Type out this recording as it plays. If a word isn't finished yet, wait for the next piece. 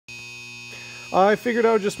I figured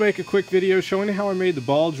I would just make a quick video showing how I made the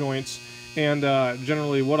ball joints and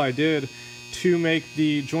generally what I did to make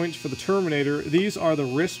the joints for the Terminator. These are the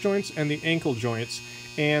wrist joints and the ankle joints,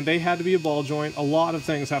 and they had to be a ball joint. A lot of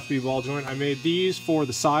things have to be a ball joint. I made these for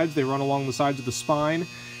the sides. They run along the sides of the spine,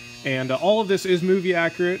 and all of this is movie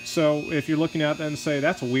accurate, so if you're looking at that and say,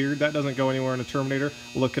 that's weird, that doesn't go anywhere in a Terminator,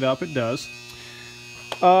 look it up, it does.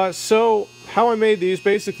 So how I made these,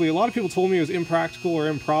 basically, a lot of people told me it was impractical or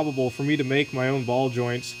improbable for me to make my own ball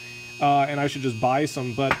joints, and I should just buy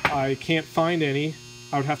some, but I can't find any.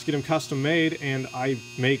 I would have to get them custom made, and I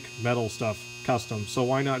make metal stuff custom, so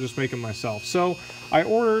why not just make them myself? So I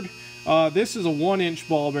ordered, this is a 1-inch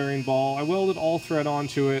ball bearing ball. I welded all thread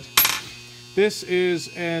onto it. This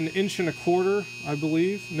is an 1.25 inch, I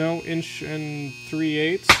believe. No, 1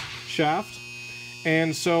 3/8 shaft.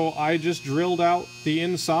 And so I just drilled out the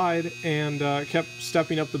inside and kept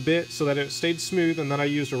stepping up the bit so that it stayed smooth, and then I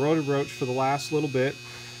used a rotor broach for the last little bit.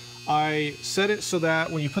 I set it so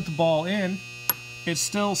that when you put the ball in, it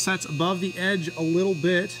still sets above the edge a little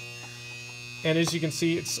bit, and as you can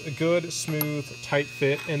see, it's a good, smooth, tight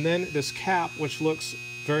fit. And then this cap, which looks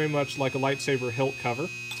very much like a lightsaber hilt cover,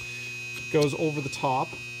 goes over the top,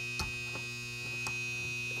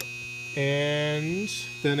 and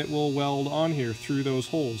then it will weld on here through those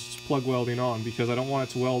holes. It's plug welding on, because I don't want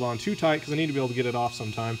it to weld on too tight, because I need to be able to get it off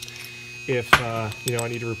sometime if you know, I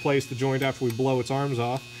need to replace the joint after we blow its arms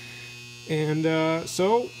off. And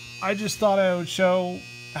so I just thought I would show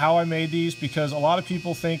how I made these, because a lot of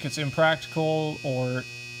people think it's impractical or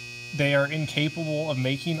they are incapable of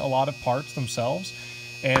making a lot of parts themselves,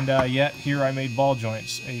 and yet here I made ball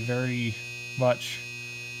joints, a very much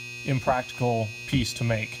impractical piece to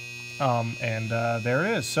make. And there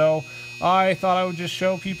it is. So I thought I would just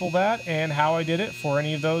show people that and how I did it for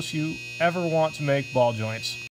any of those who ever want to make ball joints.